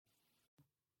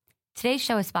Today's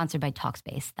show is sponsored by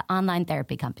Talkspace, the online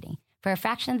therapy company. For a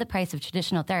fraction of the price of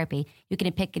traditional therapy, you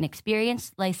can pick an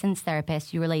experienced, licensed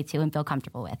therapist you relate to and feel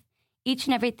comfortable with. Each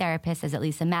and every therapist has at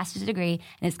least a master's degree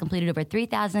and has completed over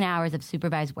 3,000 hours of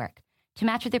supervised work. To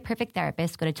match with your perfect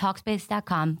therapist, go to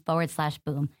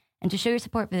Talkspace.com/boom. And to show your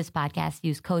support for this podcast,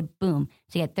 use code BOOM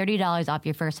to get $30 off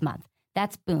your first month.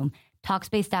 That's BOOM.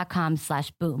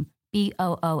 Talkspace.com/boom.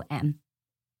 BOOM.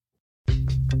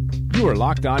 You are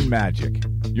Locked On Magic,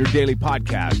 your daily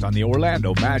podcast on the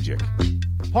Orlando Magic.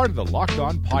 Part of the Locked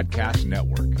On Podcast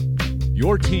Network.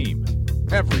 Your team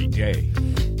every day.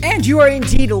 And you are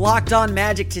indeed Locked On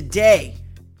Magic. Today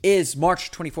is March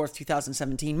 24th,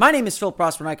 2017. My name is Phil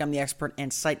Prosper-Knight. I'm the expert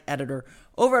and site editor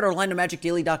over at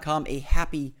OrlandoMagicDaily.com. A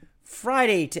happy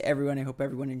Friday to everyone. I hope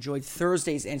everyone enjoyed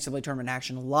Thursday's NCAA tournament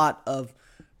action. A lot of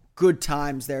good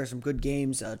times there, some good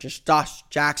games. Just Josh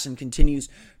Jackson continues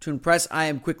to impress. I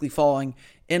am quickly falling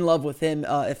in love with him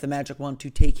if the Magic want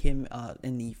to take him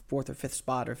in the 4th or 5th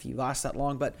spot, or if he lasts that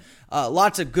long. But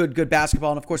lots of good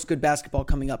basketball, and of course good basketball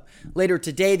coming up later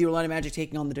today. The Orlando Magic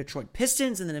taking on the Detroit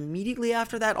Pistons, and then immediately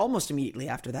after that, almost immediately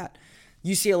after that,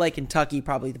 UCLA, Kentucky,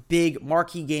 probably the big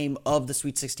marquee game of the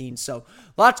Sweet 16. So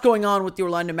lots going on with the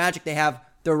Orlando Magic. They have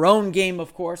their own game,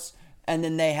 of course, and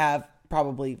then they have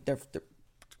probably their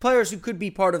players who could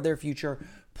be part of their future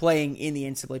playing in the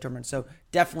NCAA tournament. So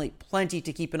definitely plenty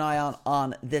to keep an eye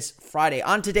on this Friday.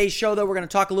 On today's show, though, we're going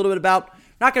to talk a little bit about,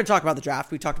 not going to talk about the draft.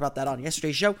 We talked about that on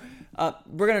yesterday's show.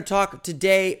 We're going to talk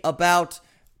today about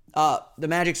the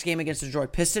Magic's game against the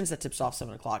Detroit Pistons that tips off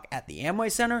 7 o'clock at the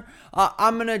Amway Center.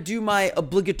 I'm going to do my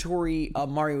obligatory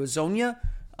Mario Hezonja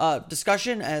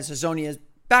discussion, as Hezonja is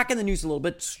back in the news a little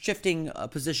bit, shifting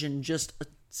position just a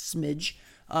smidge.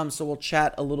 So we'll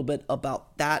chat a little bit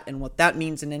about that and what that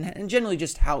means, and generally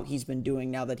just how he's been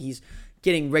doing now that he's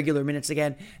getting regular minutes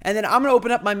again. And then I'm going to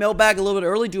open up my mailbag a little bit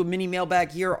early, do a mini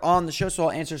mailbag here on the show, so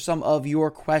I'll answer some of your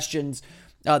questions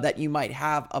that you might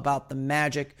have about the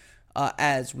Magic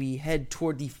as we head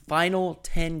toward the final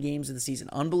 10 games of the season.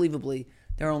 Unbelievably,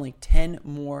 there are only 10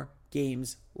 more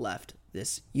games left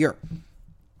this year.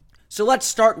 So let's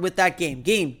start with that game.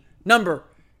 Game number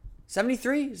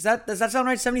 73? Does that sound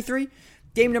right? 73?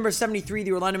 Game number 73,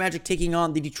 the Orlando Magic taking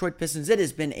on the Detroit Pistons. It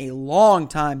has been a long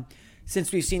time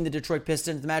since we've seen the Detroit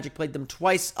Pistons. The Magic played them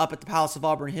twice up at the Palace of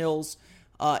Auburn Hills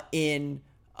in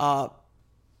Detroit,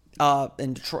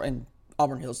 in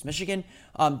Auburn Hills, Michigan,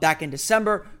 back in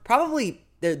December. Probably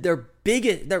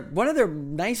one of their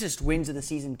nicest wins of the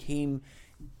season came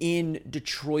in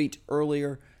Detroit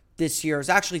earlier this year. It was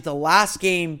actually the last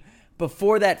game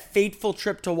before that fateful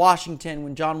trip to Washington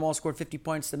when John Wall scored 50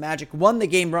 points. The Magic won the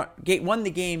game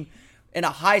in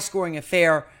a high-scoring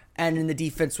affair, and then the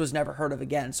defense was never heard of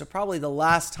again. So probably the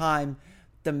last time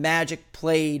the Magic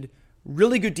played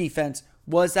really good defense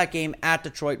was that game at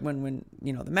Detroit when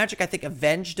the Magic, I think,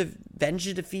 avenged a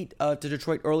defeat to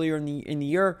Detroit earlier in the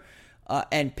year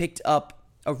and picked up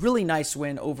a really nice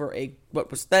win over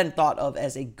what was then thought of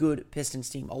as a good Pistons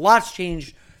team. A lot's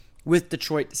changed with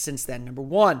Detroit since then. Number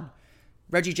one,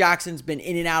 Reggie Jackson's been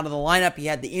in and out of the lineup. He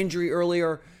had the injury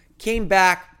earlier, came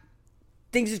back.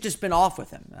 Things have just been off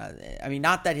with him.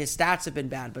 Not that his stats have been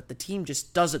bad, but the team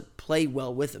just doesn't play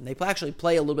well with him. They actually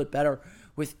play a little bit better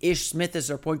with Ish Smith as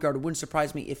their point guard. It wouldn't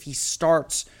surprise me if he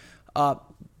starts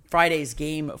Friday's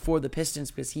game for the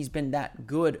Pistons because he's been that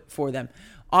good for them.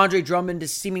 Andre Drummond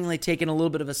has seemingly taken a little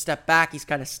bit of a step back. He's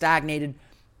kind of stagnated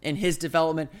in his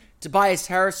development. Tobias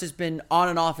Harris has been on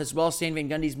and off as well. Stan Van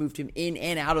Gundy's moved him in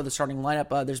and out of the starting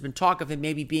lineup. There's been talk of him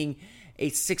maybe being a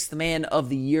 6th man of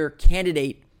the year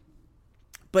candidate,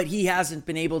 but he hasn't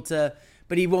been able to,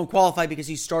 but he won't qualify because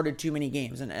he started too many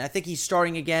games. And I think he's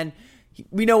starting again.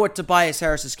 We know what Tobias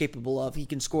Harris is capable of. He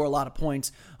can score a lot of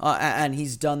points, and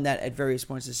he's done that at various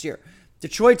points this year.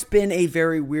 Detroit's been a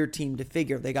very weird team to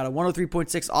figure. They got a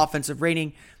 103.6 offensive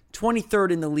rating,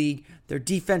 23rd in the league. Their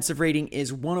defensive rating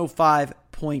is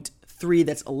 105.3.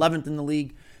 That's 11th in the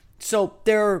league. So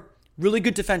they're really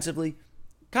good defensively,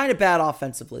 kind of bad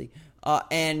offensively,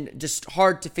 and just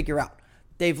hard to figure out.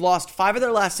 They've lost 5 of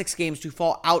their last 6 games to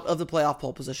fall out of the playoff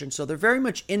pole position, so they're very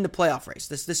much in the playoff race.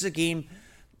 This is a game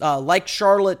like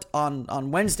Charlotte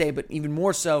on Wednesday, but even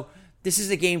more so, this is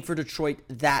a game for Detroit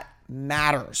that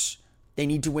matters. They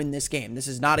need to win this game. This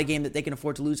is not a game that they can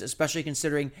afford to lose, especially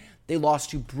considering they lost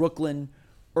to Brooklyn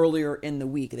earlier in the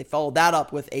week. They followed that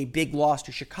up with a big loss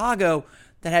to Chicago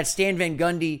that had Stan Van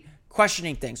Gundy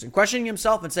questioning things and questioning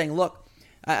himself and saying, look,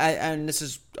 and this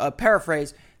is a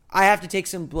paraphrase, I have to take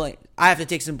some blame. I have to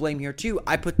take some blame here too.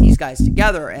 I put these guys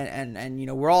together and you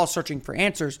know, we're all searching for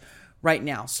answers right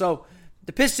now. So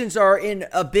the Pistons are in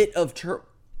a bit of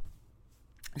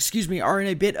are in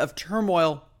a bit of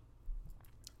turmoil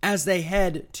as they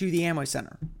head to the Amway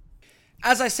Center.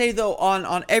 As I say, though,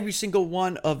 on every single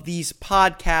one of these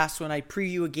podcasts when I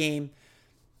preview a game,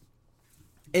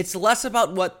 it's less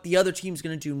about what the other team's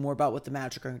going to do, more about what the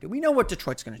Magic are going to do. We know what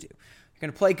Detroit's going to do. They're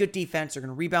going to play good defense. They're going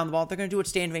to rebound the ball. They're going to do what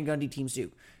Stan Van Gundy teams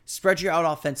do. Spread you out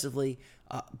offensively.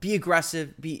 Be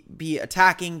aggressive. Be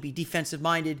attacking. Be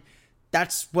defensive-minded.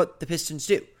 That's what the Pistons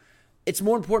do. It's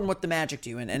more important what the Magic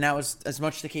do, and that was as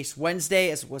much the case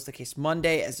Wednesday as it was the case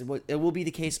Monday, as it will be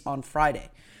the case on Friday.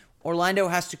 Orlando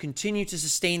has to continue to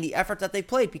sustain the effort that they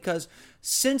played, because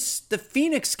since the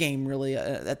Phoenix game, really,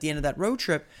 at the end of that road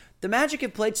trip, the Magic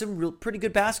have played some pretty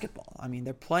good basketball. I mean,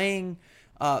 they're playing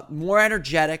more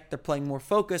energetic. They're playing more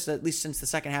focused, at least since the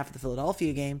second half of the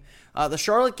Philadelphia game. The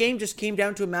Charlotte game just came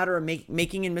down to a matter of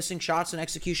making and missing shots and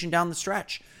execution down the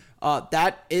stretch.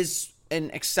 That is an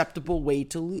acceptable way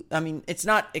to lose. I mean, it's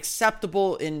not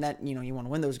acceptable in that, you want to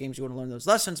win those games, you want to learn those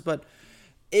lessons, but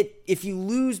if you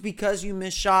lose because you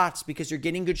miss shots, because you're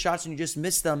getting good shots and you just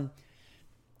miss them,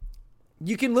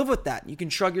 you can live with that. You can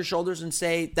shrug your shoulders and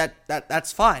say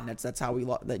that's fine. That's how we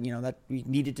that we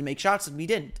needed to make shots and we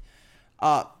didn't.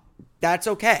 That's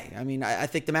okay. I mean, I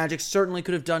think the Magic certainly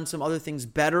could have done some other things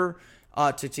better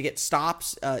to get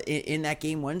stops in that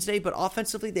game Wednesday, but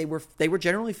offensively they were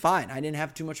generally fine. I didn't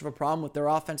have too much of a problem with their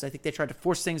offense. I think they tried to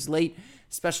force things late,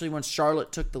 especially once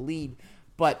Charlotte took the lead,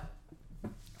 but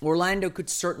Orlando could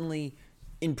certainly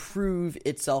improve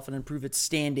itself and improve its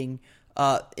standing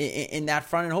in that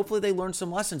front, and hopefully they learn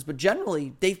some lessons. But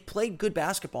generally, they've played good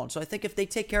basketball, and so I think if they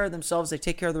take care of themselves, they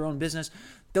take care of their own business,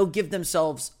 they'll give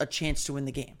themselves a chance to win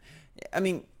the game. I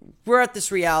mean, we're at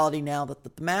this reality now that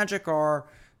the Magic are,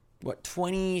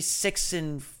 26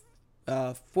 and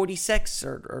 46,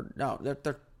 or no,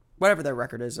 they're whatever their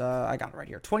record is. I got it right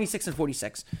here, 26 and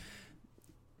 46.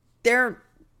 They're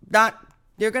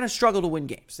going to struggle to win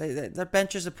games. Their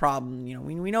bench is a problem.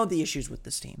 We know the issues with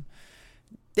this team.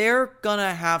 They're going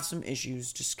to have some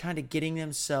issues just kind of getting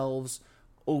themselves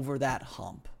over that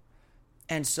hump.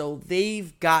 And so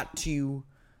they've got to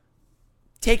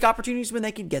take opportunities when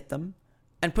they can get them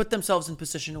and put themselves in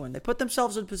position to win. They put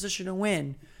themselves in position to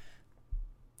win,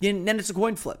 then it's a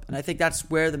coin flip. And I think that's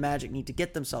where the Magic need to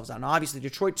get themselves out. Now, obviously,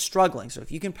 Detroit's struggling. So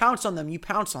if you can pounce on them, you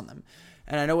pounce on them.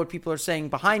 And I know what people are saying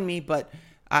behind me, but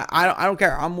I don't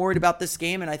care. I'm worried about this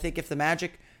game, and I think if the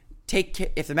Magic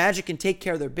can take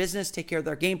care of their business, take care of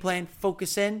their game plan,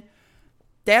 focus in,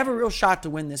 they have a real shot to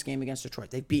win this game against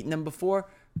Detroit. They've beaten them before.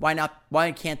 Why not?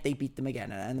 Why can't they beat them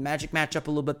again? And the Magic match up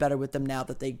a little bit better with them now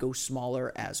that they go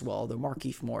smaller as well. Although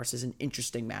Markieff Morris is an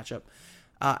interesting matchup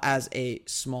as a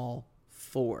small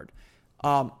forward.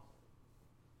 And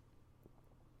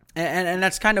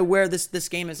that's kind of where this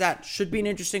game is at. Should be an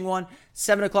interesting one.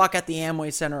 7 o'clock at the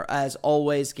Amway Center, as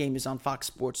always. Game is on Fox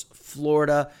Sports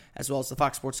Florida, as well as the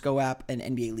Fox Sports Go app and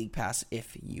NBA League Pass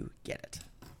if you get it.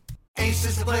 Ace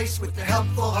is the place with the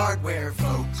helpful hardware,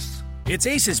 folks. It's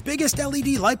Ace's biggest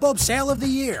LED light bulb sale of the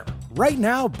year. Right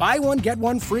now, buy one, get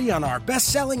one free on our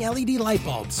best-selling LED light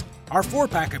bulbs. Our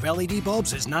 4-pack of LED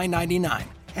bulbs is $9.99,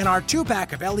 and our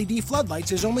 2-pack of LED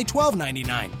floodlights is only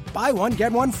 $12.99. Buy one,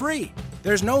 get one free.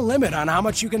 There's no limit on how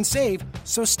much you can save,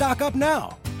 so stock up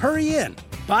now. Hurry in.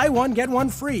 Buy one, get one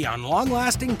free on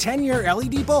long-lasting 10-year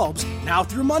LED bulbs now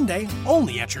through Monday,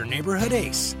 only at your neighborhood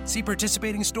Ace. See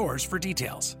participating stores for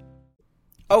details.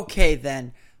 Okay,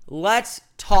 then. Let's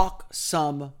talk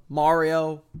some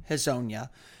Mario Hezonja.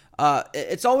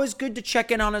 It's always good to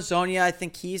check in on Hezonja. I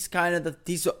think he's kind of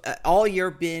he's all year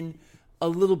been a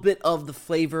little bit of the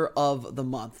flavor of the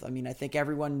month. I mean, I think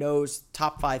everyone knows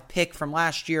top 5 pick from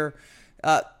last year.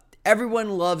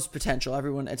 Everyone loves potential.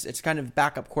 Everyone, it's kind of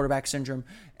backup quarterback syndrome.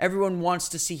 Everyone wants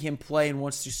to see him play and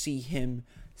wants to see him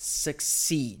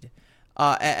succeed.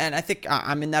 And I think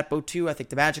I'm in that boat too. I think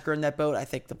the Magic are in that boat. I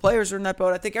think the players are in that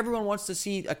boat. I think everyone wants to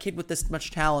see a kid with this much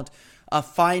talent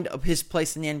find his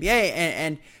place in the NBA.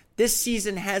 And this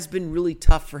season has been really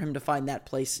tough for him to find that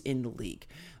place in the league.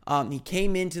 He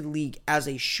came into the league as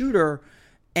a shooter,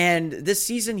 and this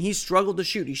season he struggled to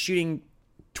shoot. He's shooting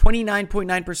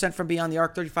 29.9% from beyond the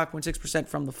arc, 35.6%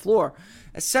 from the floor.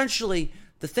 Essentially,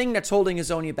 the thing that's holding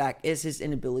Hezonja back is his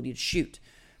inability to shoot.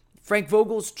 Frank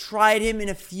Vogel's tried him in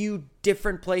a few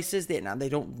different places. They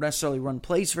don't necessarily run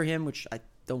plays for him, which I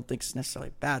don't think is necessarily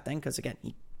a bad thing because, again,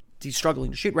 he's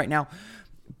struggling to shoot right now.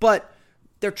 But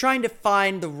they're trying to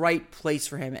find the right place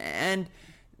for him. And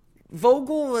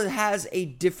Vogel has a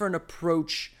different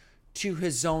approach to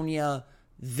Hezonja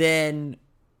than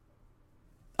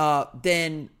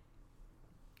the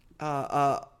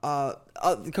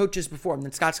coaches before him,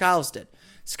 than Scott Skiles did.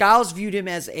 Skiles viewed him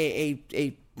as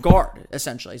a guard,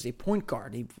 essentially, as a point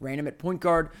guard. He ran him at point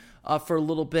guard for a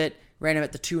little bit, ran him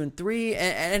at the 2 and 3,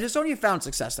 and Hezonja found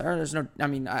success there.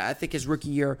 I think his rookie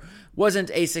year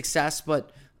wasn't a success,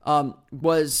 but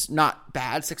was not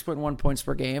bad. 6.1 points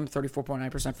per game,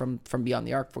 34.9% from beyond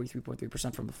the arc,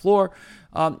 43.3% from the floor.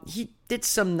 He did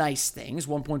some nice things.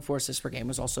 1.4 assists per game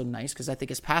was also nice because I think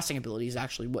his passing ability is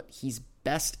actually what he's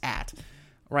best at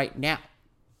right now.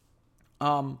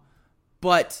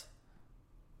 But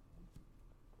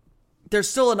there's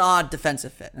still an odd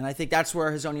defensive fit, and I think that's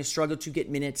where Hezonja struggled to get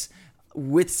minutes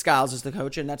with Skiles as the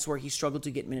coach, and that's where he struggled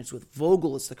to get minutes with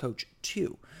Vogel as the coach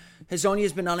too. Hezonja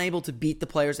has been unable to beat the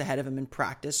players ahead of him in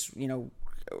practice.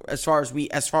 As far as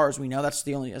we know, that's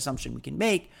the only assumption we can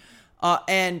make.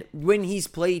 And when he's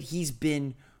played, he's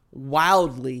been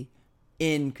wildly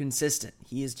inconsistent.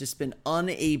 He has just been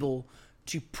unable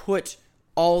to put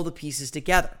all the pieces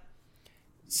together.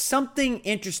 Something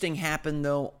interesting happened,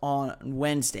 though, on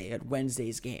Wednesday, at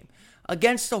Wednesday's game.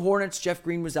 Against the Hornets, Jeff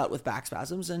Green was out with back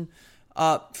spasms, and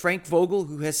Frank Vogel,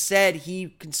 who has said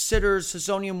he considers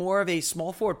Hezonja more of a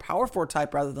small forward, power forward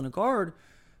type rather than a guard,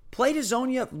 played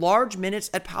Hezonja large minutes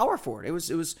at power forward. It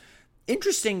was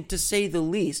interesting to say the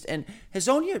least, and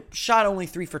Hezonja shot only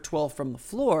 3 for 12 from the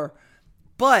floor,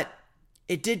 but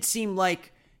it did seem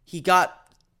like he got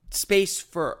space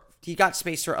for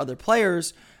other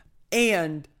players,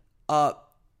 and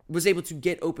was able to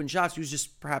get open shots. He was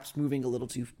just perhaps moving a little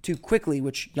too quickly,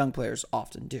 which young players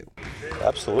often do.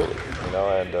 Absolutely,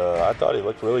 and I thought he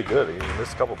looked really good. He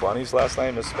missed a couple bunnies last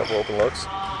night, missed a couple open looks,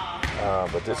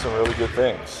 but did some really good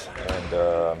things. And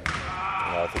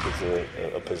I think it's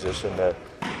a position that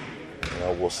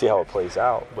we'll see how it plays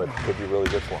out, but could be really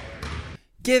good for him.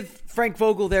 Give Frank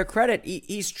Vogel their credit.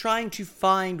 He's trying to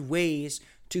find ways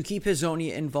to keep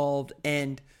Hezonja involved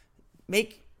and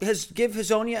give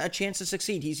Hezonja a chance to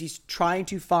succeed. He's trying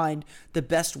to find the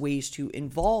best ways to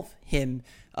involve him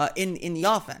in the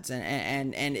offense,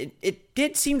 and it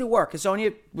did seem to work.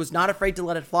 Hezonja was not afraid to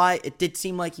let it fly. It did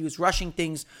seem like he was rushing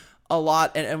things a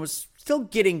lot and was still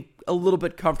getting a little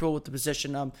bit comfortable with the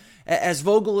position. As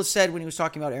Vogel has said when he was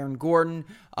talking about Aaron Gordon,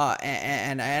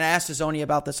 and I asked Hezonja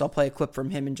about this. I'll play a clip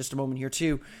from him in just a moment here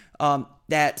too.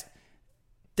 That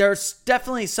there's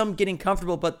definitely some getting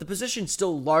comfortable, but the position's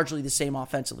still largely the same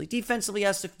offensively. Defensively, he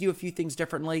has to do a few things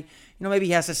differently. Maybe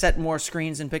he has to set more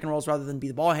screens and pick and rolls rather than be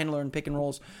the ball handler in pick and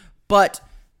rolls. But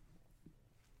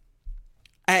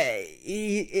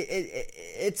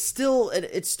it's still an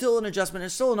adjustment.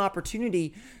 It's still an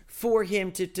opportunity for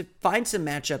him to find some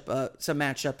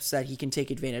matchups that he can take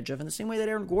advantage of in the same way that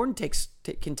Aaron Gordon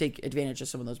can take advantage of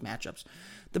some of those matchups.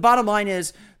 The bottom line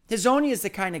is, Hezonja is the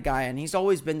kind of guy, and he's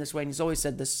always been this way, and he's always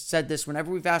said this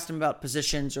whenever we've asked him about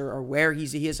positions or where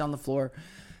he is on the floor.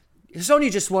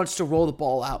 Hezonja just wants to roll the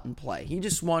ball out and play. He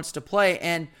just wants to play,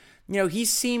 and he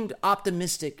seemed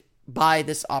optimistic by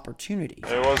this opportunity.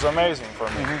 It was amazing for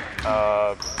me.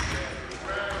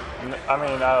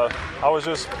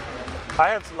 I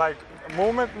had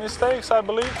movement mistakes, I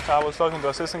believe. I was talking to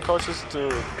assistant coaches to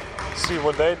see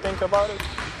what they think about it.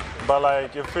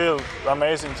 But it feels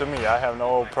amazing to me. I have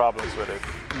no problems with it.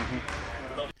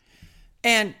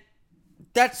 And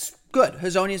that's good.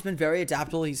 Hezonja has been very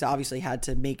adaptable. He's obviously had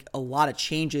to make a lot of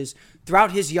changes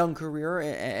throughout his young career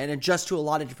and adjust to a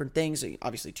lot of different things.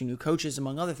 Obviously, to new coaches,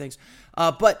 among other things.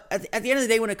 But at the end of the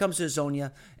day, when it comes to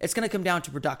Hezonja, it's going to come down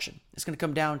to production. It's going to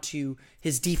come down to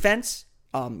his defense,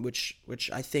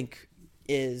 which I think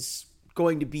is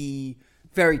going to be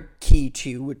very key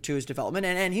to his development,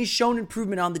 and he's shown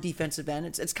improvement on the defensive end.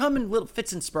 It's come in little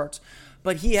fits and spurts,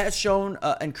 but he has shown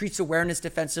increased awareness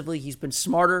defensively. He's been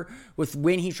smarter with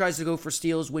when he tries to go for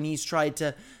steals, when he's tried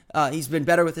to. He's been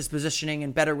better with his positioning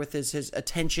and better with his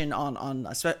attention on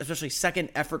especially second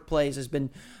effort plays has been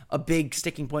a big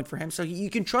sticking point for him. So you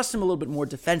can trust him a little bit more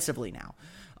defensively now,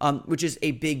 which is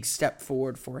a big step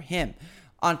forward for him.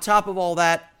 On top of all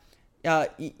that,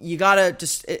 you gotta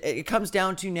just. It comes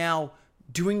down to now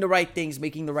doing the right things,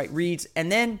 making the right reads,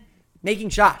 and then making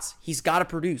shots. He's got to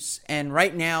produce. And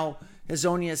right now,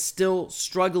 Hezonja is still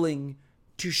struggling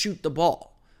to shoot the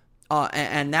ball.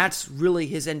 And that's really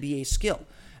his NBA skill.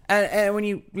 And when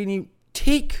you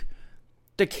take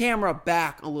the camera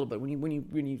back a little bit, when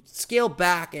you scale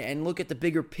back and look at the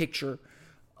bigger picture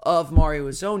of Mario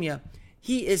Hezonja,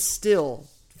 he is still,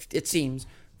 it seems,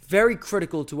 very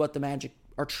critical to what the Magic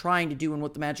are trying to do and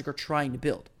what the Magic are trying to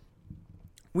build.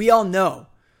 We all know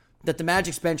that the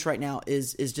Magic's bench right now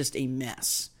is just a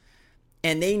mess.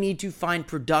 And they need to find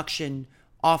production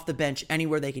off the bench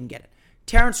anywhere they can get it.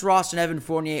 Terrence Ross and Evan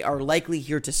Fournier are likely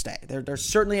here to stay. There's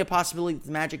certainly a possibility that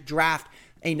the Magic draft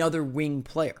another wing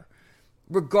player.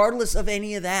 Regardless of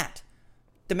any of that,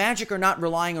 the Magic are not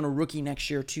relying on a rookie next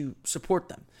year to support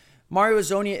them. Mario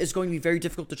Hezonja is going to be very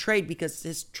difficult to trade because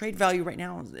his trade value right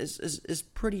now is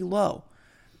pretty low.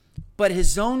 But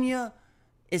Hezonja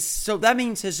so that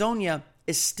means Hezonja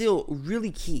is still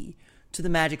really key to the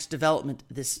Magic's development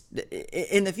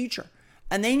in the future.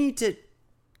 And they need to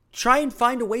try and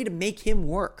find a way to make him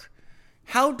work.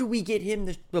 How do we get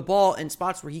him the ball in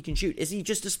spots where he can shoot? Is he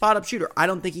just a spot-up shooter? I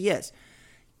don't think he is.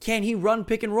 Can he run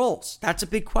pick and rolls? That's a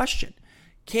big question.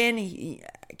 Can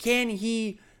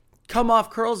he come off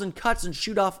curls and cuts and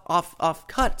shoot off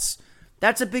cuts?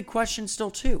 That's a big question still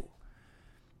too.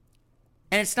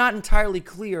 And it's not entirely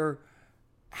clear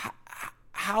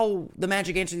how the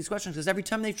Magic answer these questions, because every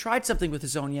time they've tried something with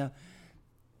Hezonja,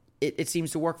 it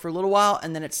seems to work for a little while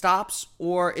and then it stops,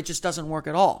 or it just doesn't work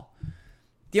at all.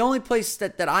 The only place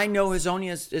that I know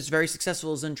Hezonja is very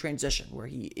successful is in transition, where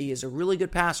he is a really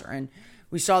good passer. And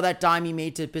we saw that dime he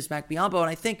made to Bismack Biyombo, and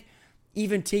I think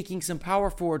even taking some power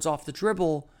forwards off the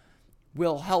dribble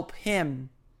will help him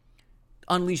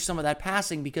unleash some of that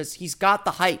passing, because he's got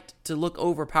the height to look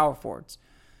over power forwards.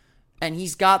 And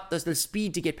he's got the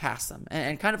speed to get past them.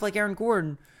 And kind of like Aaron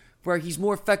Gordon, where he's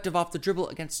more effective off the dribble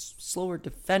against slower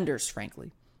defenders,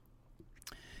 frankly.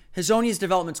 Hezonja's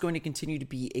development is going to continue to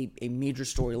be a major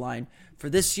storyline for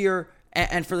this year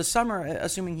and for the summer,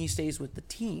 assuming he stays with the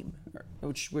team,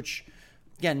 which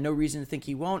again, no reason to think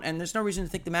he won't. And there's no reason to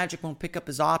think the Magic won't pick up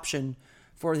his option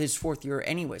for his fourth year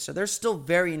anyway. So they're still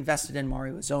very invested in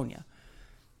Mario Hezonja.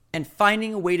 And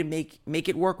finding a way to make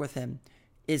it work with him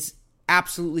is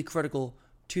absolutely critical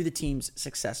to the team's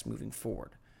success moving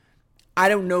forward. I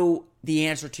don't know the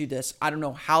answer to this. I don't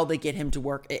know how they get him to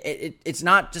work. It's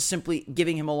not just simply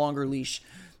giving him a longer leash.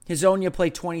 Hezonja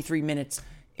played 23 minutes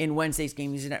in Wednesday's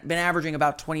game. He's been averaging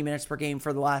about 20 minutes per game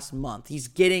for the last month. He's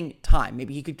getting time.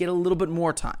 Maybe he could get a little bit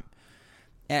more time.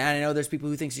 And I know there's people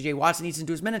who think CJ Watson needs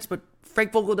into his minutes, but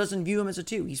Frank Vogel doesn't view him as a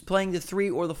 2. He's playing the 3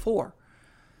 or the 4.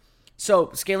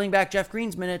 So scaling back Jeff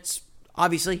Green's minutes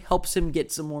obviously helps him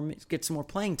get some more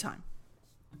playing time.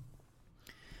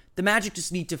 The Magic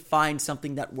just need to find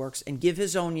something that works and give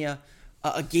Hezonja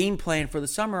a game plan for the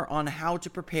summer on how to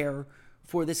prepare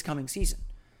for this coming season.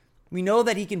 We know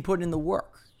that he can put in the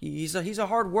work. He's a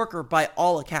hard worker by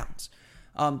all accounts.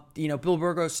 Bill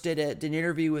Burgos did an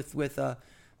interview with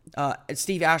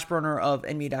Steve Ashburner of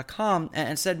NBA.com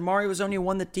and said Mario Hezonja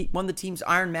won the team's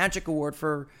Iron Magic Award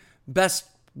for best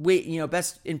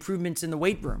improvements in the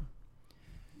weight room.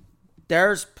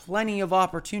 There's plenty of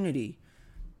opportunity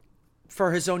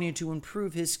for Hezonja to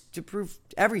improve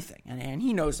everything, and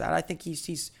he knows that. I think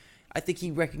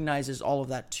he recognizes all of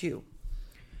that too.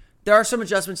 There are some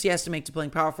adjustments he has to make to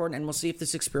playing power forward, and we'll see if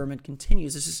this experiment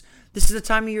continues. This is the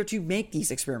time of year to make these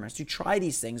experiments, to try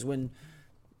these things when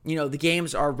the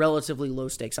games are relatively low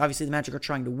stakes. Obviously, the Magic are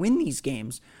trying to win these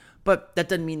games, but that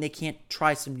doesn't mean they can't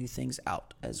try some new things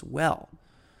out as well.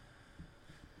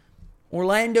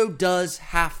 Orlando does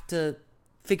have to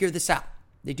figure this out.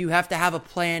 They do have to have a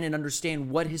plan and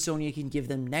understand what Hezonja can give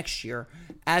them next year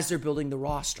as they're building the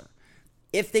roster.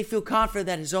 If they feel confident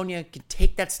that Hezonja can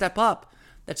take that step up,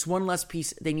 that's one less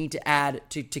piece they need to add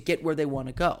to get where they want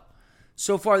to go.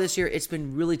 So far this year, it's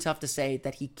been really tough to say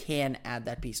that he can add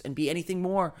that piece and be anything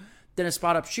more than a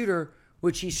spot-up shooter,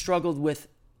 which he struggled with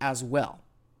as well.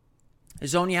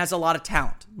 Hezonja has a lot of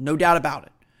talent, no doubt about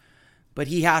it. But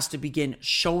he has to begin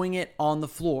showing it on the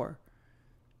floor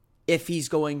if he's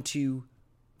going to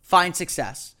find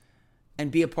success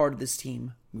and be a part of this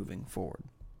team moving forward.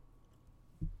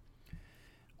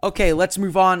 Okay, let's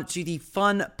move on to the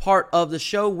fun part of the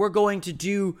show. We're going to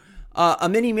do a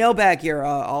mini mailbag here.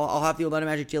 I'll have the Orlando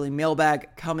Magic Daily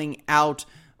mailbag coming out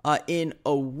in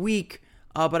a week.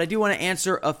 But I do want to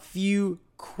answer a few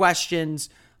questions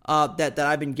that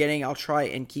I've been getting. I'll try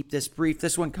and keep this brief.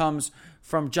 This one comes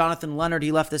from Jonathan Leonard.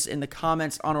 He left this in the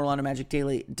comments on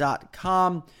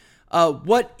OrlandoMagicDaily.com.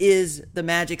 What is the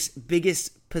Magic's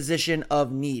biggest position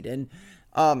of need? And,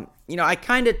 I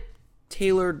kind of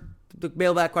tailored the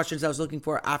mailbag questions I was looking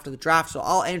for after the draft, so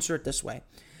I'll answer it this way.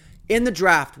 In the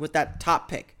draft, with that top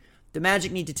pick, the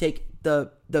Magic need to take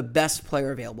the best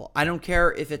player available. I don't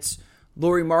care if it's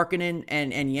Lauri Markkanen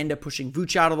and you end up pushing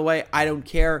Vooch out of the way. I don't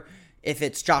care if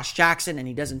it's Josh Jackson and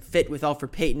he doesn't fit with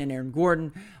Elfrid Payton and Aaron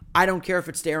Gordon. I don't care if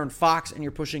it's De'Aaron Fox and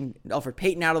you're pushing Elfrid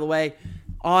Payton out of the way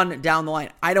on down the line.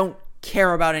 I don't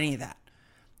care about any of that.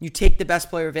 You take the best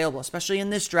player available, especially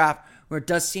in this draft where it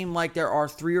does seem like there are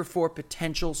 3 or 4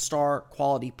 potential star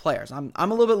quality players. I'm a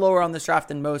little bit lower on this draft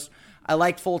than most. I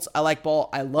like Fultz. I like Ball.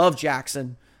 I love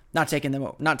Jackson. Not taking him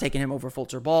over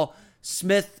Fultz or Ball.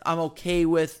 Smith, I'm okay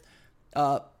with.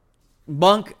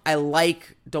 Monk, I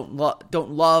like. Don't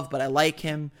love, but I like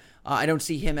him. I don't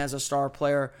see him as a star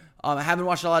player. I haven't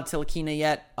watched a lot of Tilakina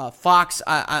yet. Fox,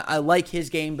 I like his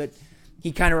game, but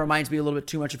he kind of reminds me a little bit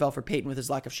too much of Elfrid Payton with his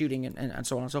lack of shooting and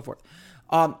so on and so forth.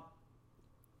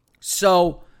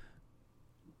 So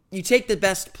you take the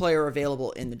best player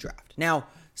available in the draft. Now,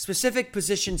 specific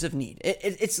positions of need.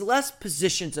 It's less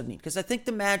positions of need because I think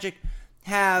the Magic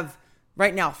have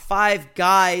right now 5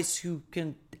 guys who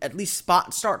can at least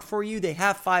spot start for you. They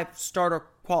have 5 starter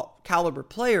caliber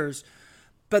players,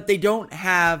 but they don't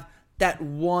have that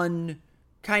one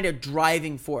kind of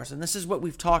driving force. And this is what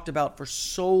we've talked about for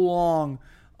so long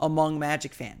among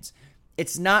Magic fans.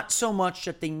 It's not so much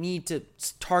that they need to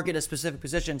target a specific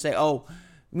position and say, oh,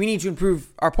 we need to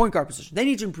improve our point guard position. They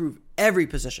need to improve every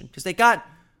position because they got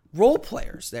role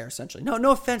players there, essentially.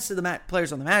 No offense to the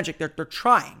players on the Magic. They're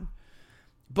trying.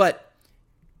 But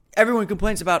everyone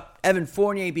complains about Evan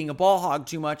Fournier being a ball hog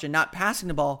too much and not passing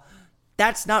the ball.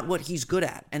 That's not what he's good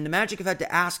at. And the Magic have had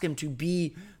to ask him to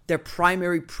be their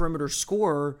primary perimeter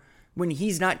scorer when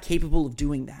he's not capable of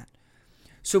doing that.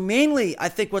 So mainly, I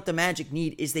think what the Magic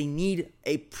need is they need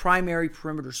a primary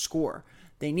perimeter scorer.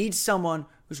 They need someone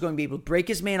who's going to be able to break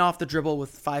his man off the dribble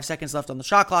with 5 seconds left on the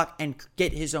shot clock and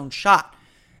get his own shot.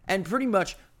 And pretty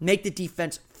much make the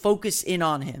defense focus in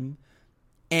on him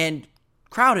and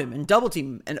crowd him and double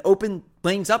team him and open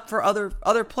lanes up for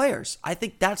other players. I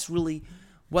think that's really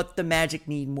what the Magic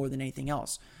need more than anything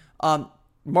else.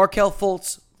 Markelle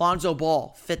Fultz, Lonzo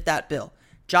Ball fit that bill.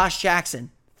 Josh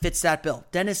Jackson fits that bill.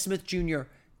 Dennis Smith Jr.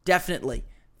 definitely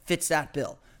fits that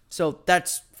bill. So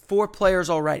that's 4 players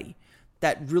already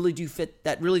that really do fit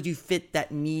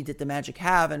that need that the Magic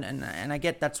have. And I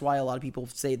get that's why a lot of people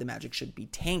say the Magic should be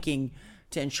tanking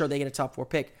to ensure they get a top 4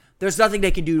 pick. There's nothing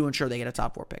they can do to ensure they get a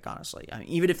top 4 pick, honestly. I mean,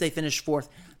 even if they finish 4th,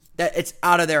 that it's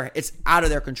out of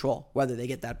their control whether they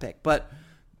get that pick. But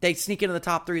they sneak into the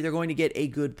top 3, they're going to get a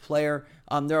good player.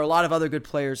 There are a lot of other good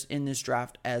players in this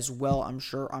draft as well. I'm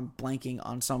sure I'm blanking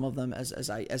on some of them as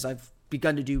I've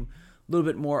begun to do a little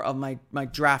bit more of my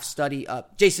draft study.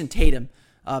 Jason Tatum,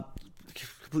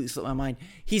 completely slipped my mind.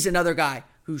 He's another guy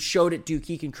who showed at Duke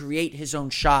he can create his own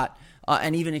shot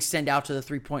and even extend out to the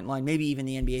 3-point line, maybe even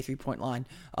the NBA 3-point line.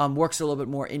 Works a little bit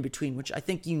more in between, which I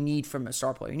think you need from a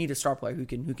star player. You need a star player who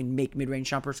can make mid-range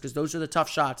jumpers because those are the tough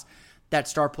shots that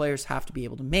star players have to be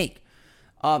able to make.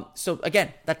 So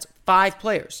again, that's 5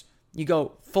 players. You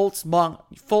go Fultz,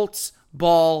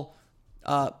 Ball,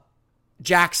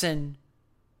 Jackson,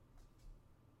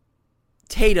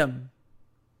 Tatum,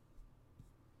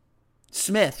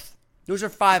 Smith. Those are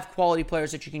 5 quality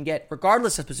players that you can get,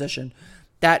 regardless of position,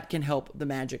 that can help the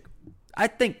Magic, I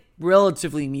think,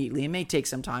 relatively immediately. It may take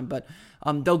some time, but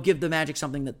they'll give the Magic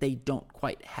something that they don't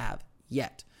quite have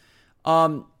yet.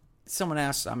 Someone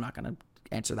asked, I'm not going to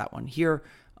answer that one here.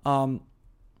 The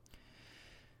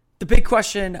big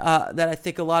question that I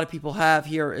think a lot of people have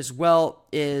here as well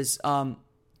is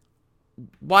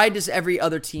why does every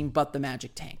other team but the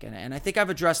Magic tank? And I think I've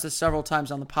addressed this several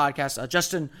times on the podcast.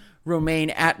 Justin Romaine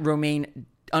at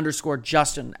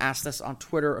Romaine_Justin asked this on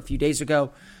Twitter a few days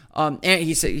ago. And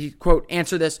he said, quote,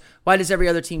 answer this. Why does every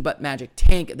other team but Magic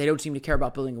tank? They don't seem to care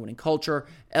about building a winning culture.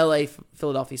 LA,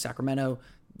 Philadelphia, Sacramento,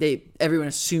 everyone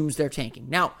assumes they're tanking.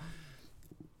 Now,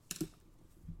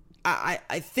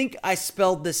 I think I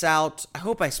spelled this out. I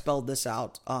hope I spelled this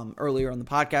out earlier on the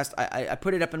podcast. I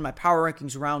put it up in my Power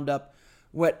Rankings Roundup.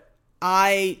 What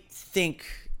I think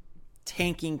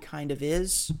tanking kind of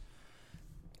is.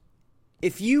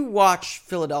 If you watched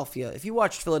Philadelphia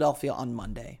on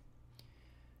Monday,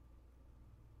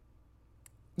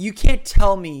 you can't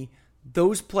tell me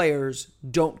those players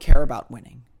don't care about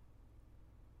winning.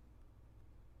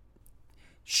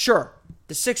 Sure,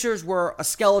 the Sixers were a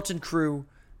skeleton crew,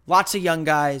 lots of young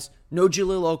guys, no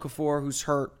Jahlil Okafor who's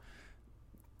hurt.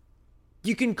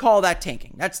 You can call that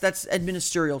tanking. That's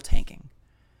administerial tanking.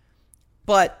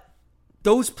 But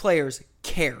those players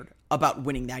cared about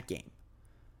winning that game.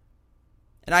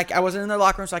 And I wasn't in their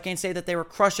locker room, so I can't say that they were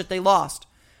crushed that they lost.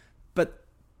 But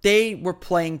they were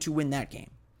playing to win that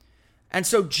game. And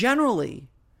so generally,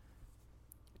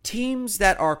 teams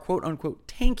that are quote-unquote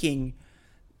tanking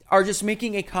are just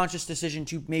making a conscious decision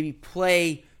to maybe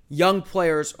play young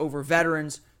players over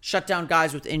veterans, shut down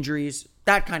guys with injuries,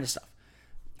 that kind of stuff.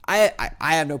 I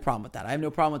have no problem with that. I have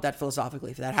no problem with that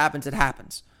philosophically. If that happens, it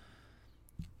happens.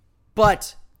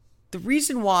 But the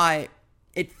reason why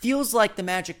it feels like the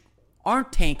Magic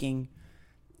aren't tanking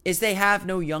is they have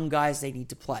no young guys they need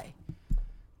to play.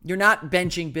 You're not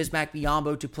benching Bismack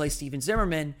Biyombo to play Steven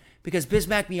Zimmerman because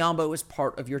Bismack Biyombo is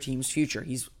part of your team's future.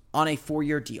 He's on a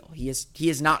 4-year deal. He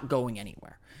is not going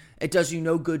anywhere. It does you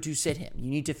no good to sit him. You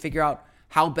need to figure out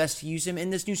how best to use him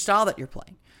in this new style that you're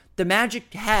playing. The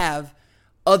Magic have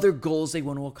other goals they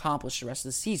want to accomplish the rest of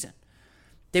the season.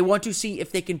 They want to see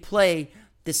if they can play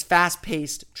this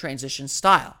fast-paced transition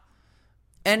style.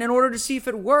 And in order to see if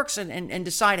it works and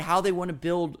decide how they want to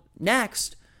build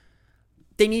next,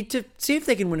 they need to see if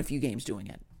they can win a few games doing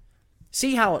it.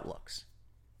 See how it looks.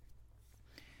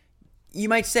 You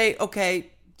might say,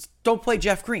 okay, don't play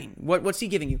Jeff Green. What's he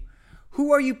giving you?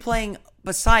 Who are you playing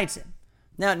besides him?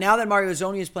 Now that Mario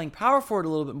Hezonja is playing power forward a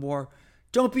little bit more,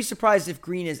 don't be surprised if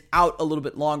Green is out a little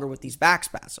bit longer with these back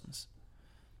spasms.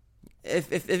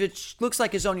 If it looks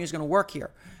like Hezonja is going to work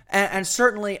here. And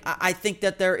certainly, I think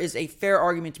that there is a fair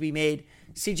argument to be made.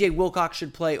 CJ Wilcox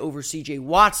should play over CJ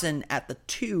Watson at the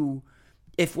 2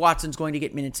 if Watson's going to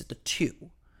get minutes at the 2.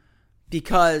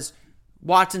 Because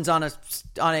Watson's on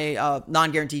a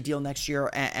non-guaranteed deal next year,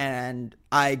 and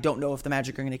I don't know if the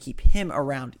Magic are going to keep him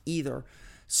around either.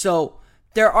 So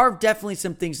there are definitely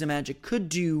some things the Magic could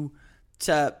do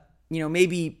to,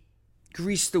 maybe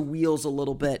grease the wheels a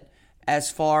little bit as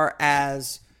far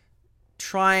as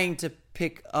trying to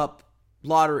pick up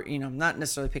lottery, not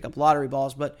necessarily pick up lottery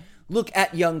balls, but look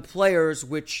at young players,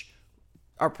 which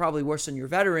are probably worse than your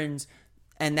veterans,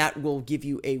 and that will give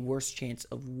you a worse chance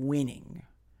of winning.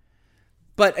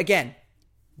 But again,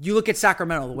 you look at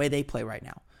Sacramento, the way they play right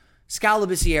now. Skal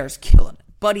Labissiere is killing it.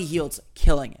 Buddy Hield's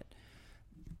killing it.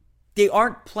 They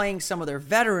aren't playing some of their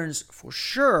veterans for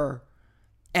sure,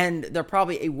 and they're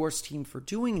probably a worse team for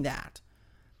doing that.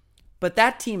 But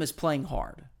that team is playing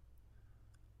hard.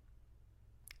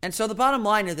 And so the bottom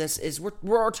line of this is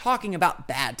we're talking about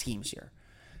bad teams here.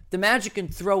 The Magic can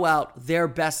throw out their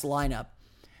best lineup,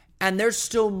 and they're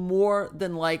still more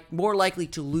likely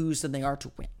to lose than they are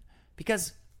to win.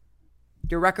 Because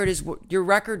your record is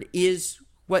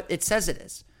what it says it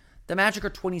is. The Magic are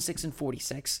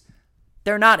 26-46.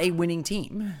 They're not a winning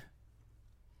team.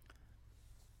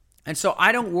 And so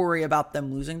I don't worry about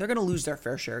them losing. They're going to lose their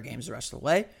fair share of games the rest of the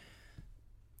way.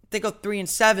 If they go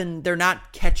 3-7, they're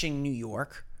not catching New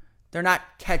York. They're not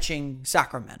catching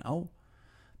Sacramento.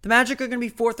 The Magic are going to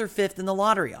be 4th or 5th in the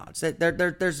lottery odds.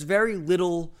 There's very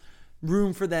little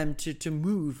room for them to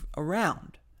move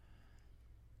around.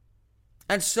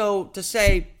 And so to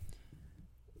say,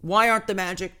 why aren't the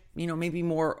Magic, maybe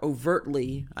more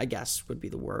overtly, I guess would be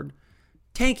the word,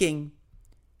 tanking?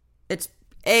 It's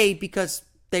because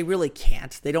they really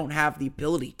can't. They don't have the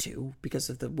ability to because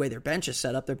of the way their bench is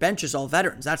set up. Their bench is all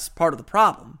veterans. That's part of the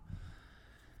problem.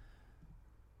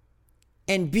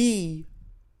 And B,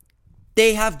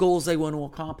 they have goals they want to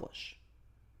accomplish.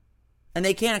 And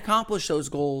they can't accomplish those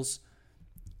goals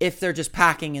if they're just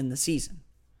packing in the season.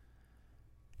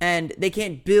 And they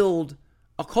can't build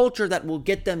a culture that will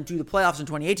get them to the playoffs in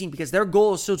 2018 because their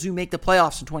goal is still to make the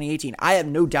playoffs in 2018. I have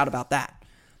no doubt about that.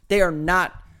 They are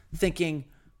not thinking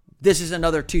this is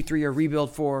another 2-3 year rebuild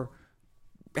for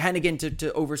Hennigan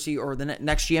to oversee or the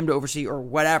next GM to oversee or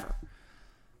whatever.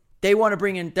 They want to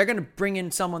bring in, they're going to bring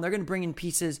in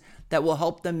pieces that will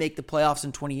help them make the playoffs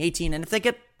in 2018. And if they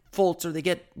get Fultz or they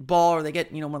get Ball or they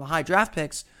get, one of the high draft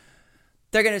picks,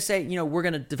 they're going to say, we're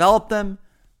going to develop them.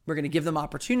 We're going to give them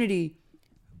opportunity,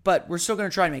 but we're still going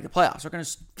to try and make the playoffs. We're going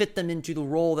to fit them into the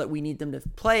role that we need them to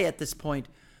play at this point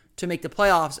to make the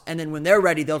playoffs. And then when they're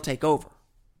ready, they'll take over.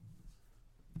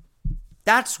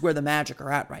 That's where the Magic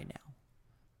are at right now.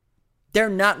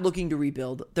 They're not looking to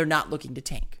rebuild. They're not looking to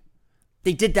tank.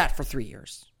 They did that for 3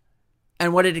 years.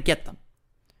 And what did it get them?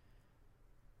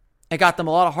 It got them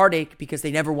a lot of heartache because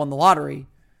they never won the lottery.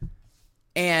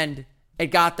 And it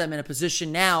got them in a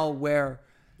position now where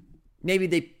maybe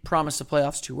they promised the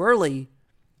playoffs too early,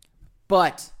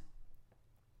 but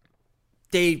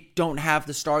they don't have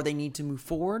the star they need to move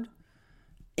forward.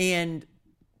 And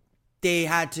they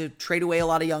had to trade away a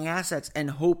lot of young assets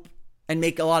and hope and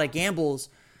make a lot of gambles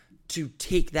to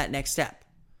take that next step.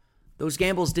 Those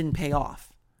gambles didn't pay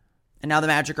off. And now the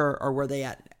Magic are where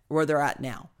they're at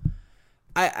now.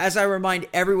 As I remind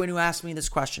everyone who asks me this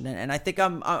question, and I think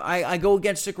I go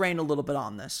against the grain a little bit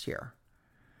on this here.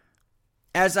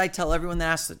 As I tell everyone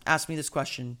that asks me this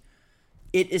question,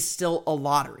 it is still a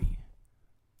lottery.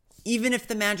 Even if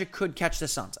the Magic could catch the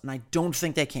Suns, and I don't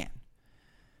think they can,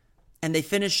 and they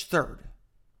finish third.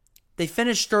 They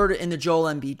finished third in the Joel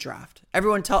Embiid draft.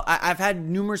 I've had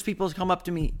numerous people come up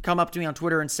to me on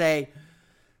Twitter and say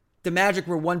the Magic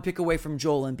were one pick away from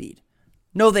Joel Embiid.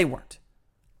 No, they weren't.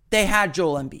 They had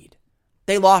Joel Embiid.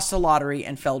 They lost the lottery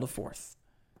and fell to 4th.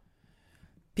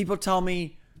 People tell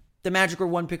me the Magic were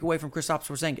one pick away from Kristaps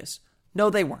Porzingis. No,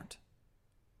 they weren't.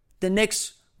 The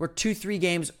Knicks were 2-3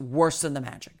 games worse than the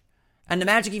Magic. And the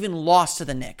Magic even lost to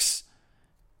the Knicks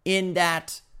in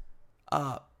that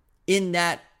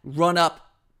run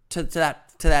up to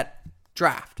that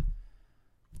draft.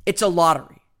 It's a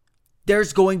lottery.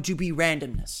 There's going to be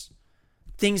randomness.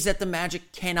 Things that the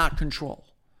Magic cannot control.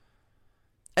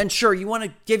 And sure, you want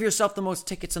to give yourself the most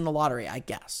tickets in the lottery, I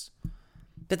guess.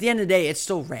 But at the end of the day, it's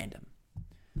still random.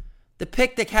 The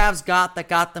pick the Cavs got that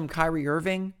got them Kyrie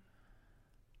Irving,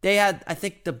 they had, I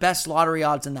think, the best lottery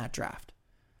odds in that draft.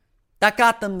 That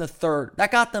got them the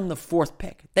fourth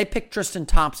pick. They picked Tristan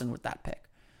Thompson with that pick.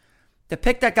 The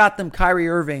pick that got them Kyrie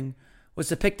Irving was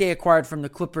the pick they acquired from the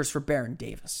Clippers for Baron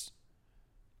Davis.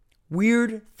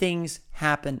 Weird things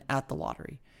happen at the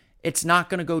lottery. It's not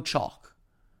going to go chalk.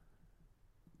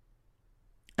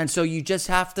 And so you just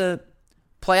have to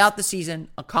play out the season,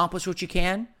 accomplish what you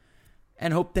can,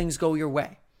 and hope things go your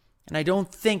way. And I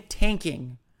don't think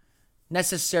tanking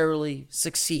necessarily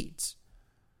succeeds.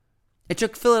 It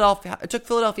took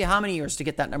Philadelphia how many years to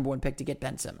get that number one pick to get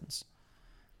Ben Simmons?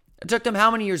 It took them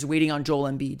how many years waiting on Joel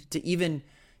Embiid to even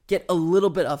get a little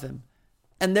bit of him?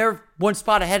 And they're one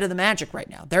spot ahead of the Magic right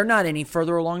now. They're not any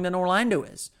further along than Orlando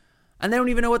is. And they don't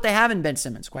even know what they have in Ben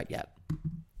Simmons quite yet.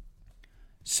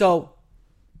 So,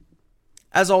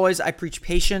 as always, I preach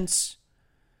patience.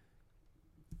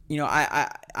 You know,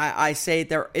 I say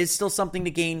there is still something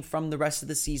to gain from the rest of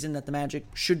the season that the Magic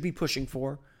should be pushing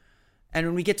for. And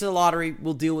when we get to the lottery,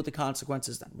 we'll deal with the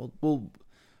consequences then.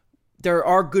 There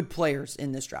are good players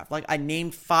in this draft. Like, I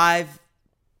named 5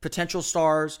 potential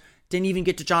stars. Didn't even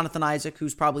get to Jonathan Isaac,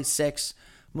 who's probably 6.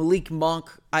 Malik Monk,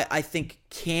 I think,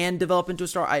 can develop into a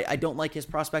star. I don't like his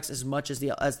prospects as much as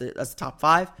the top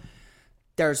 5.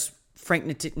 There's Frank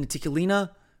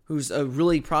Ntilikina, who's a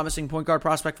really promising point guard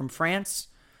prospect from France.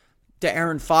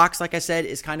 De'Aaron Fox, like I said,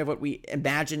 is kind of what we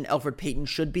imagine Elfrid Payton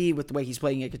should be with the way he's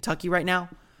playing at Kentucky right now.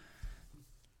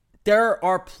 There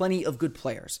are plenty of good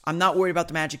players. I'm not worried about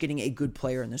the Magic getting a good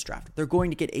player in this draft. They're going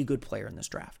to get a good player in this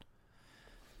draft.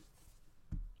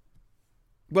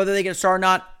 Whether they get a star or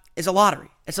not is a lottery.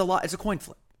 It's a coin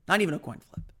flip. Not even a coin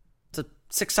flip. It's a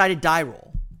 6-sided die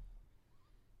roll.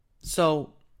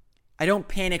 So I don't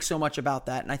panic so much about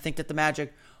that. And I think that the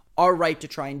Magic are right to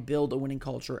try and build a winning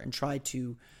culture and try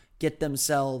to get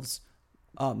themselves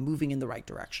moving in the right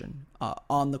direction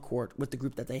on the court with the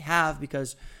group that they have.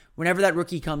 Because whenever that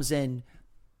rookie comes in,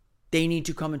 they need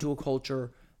to come into a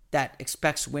culture that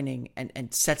expects winning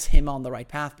and sets him on the right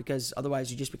path, because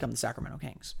otherwise you just become the Sacramento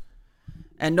Kings.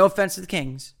 And no offense to the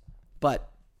Kings,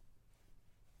 but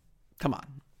come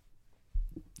on.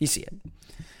 You see it.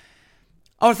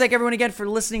 I want to thank everyone again for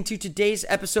listening to today's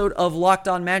episode of Locked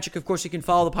On Magic. Of course, you can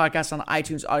follow the podcast on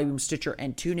iTunes, Audioboom, Stitcher,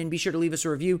 and TuneIn. Be sure to leave us a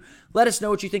review. Let us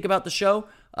know what you think about the show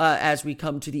as we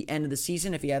come to the end of the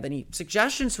season. If you have any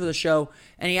suggestions for the show,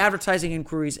 any advertising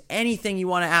inquiries, anything you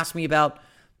want to ask me about,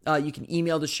 you can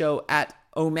email the show at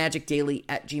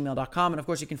omagicdaily@gmail.com. And of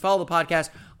course, you can follow the podcast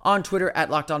on Twitter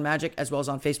at Locked On Magic, as well as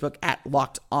on Facebook at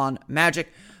Locked On Magic.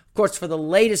 Of course, for the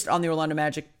latest on the Orlando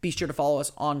Magic, be sure to follow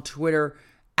us on Twitter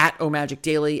at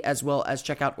omagicdaily, as well as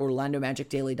check out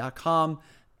orlandomagicdaily.com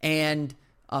and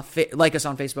like us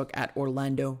on Facebook at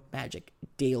Orlando Magic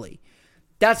Daily.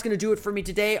 That's going to do it for me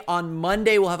today. On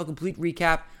Monday, we'll have a complete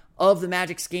recap of the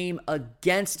Magic's game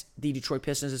against the Detroit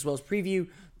Pistons, as well as preview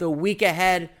the week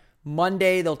ahead.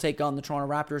 Monday, they'll take on the Toronto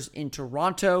Raptors in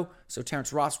Toronto. So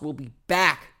Terrence Ross will be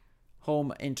back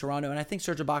home in Toronto. And I think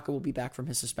Serge Ibaka will be back from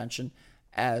his suspension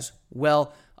as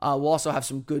well. We'll also have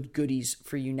some good goodies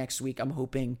for you next week. I'm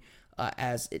hoping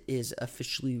as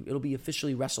it'll be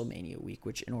officially WrestleMania week,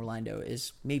 which in Orlando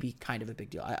is maybe kind of a big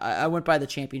deal. I went by the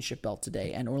championship belt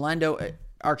today, and Orlando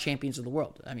are champions of the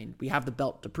world. I mean, we have the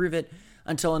belt to prove it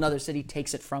until another city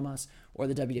takes it from us or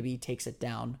the WWE takes it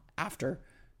down after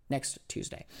next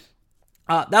Tuesday.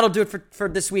 That'll do it for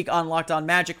this week on Locked On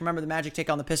Magic. Remember, the Magic take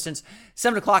on the Pistons,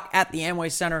 7 o'clock at the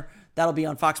Amway Center. That'll be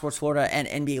on Fox Sports Florida and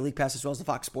NBA League Pass, as well as the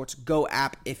Fox Sports Go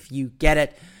app if you get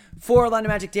it. For Orlando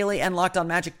Magic Daily and Locked On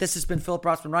Magic, this has been Philip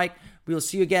Rossman-Wright. We will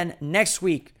see you again next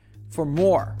week for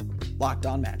more Locked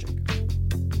On Magic.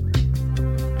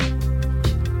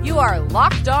 You are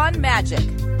Locked On Magic,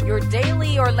 your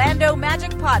daily Orlando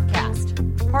Magic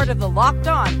podcast. Part of the Locked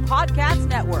On Podcast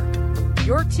Network,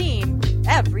 your team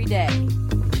every day.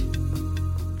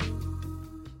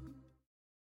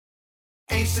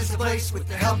 Ace is the place with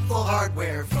the helpful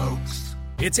hardware, folks.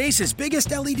 It's Ace's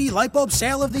biggest LED light bulb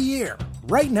sale of the year.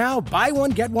 Right now, buy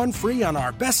one, get one free on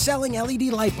our best-selling LED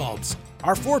light bulbs.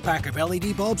 Our 4-pack of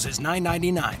LED bulbs is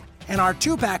 $9.99, and our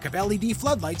 2-pack of LED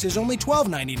floodlights is only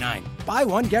 $12.99. Buy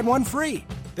one, get one free.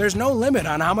 There's no limit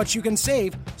on how much you can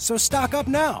save, so stock up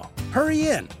now. Hurry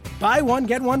in. Buy one,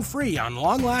 get one free on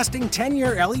long-lasting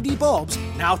 10-year LED bulbs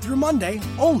now through Monday,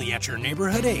 only at your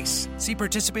neighborhood Ace. See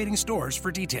participating stores for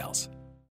details.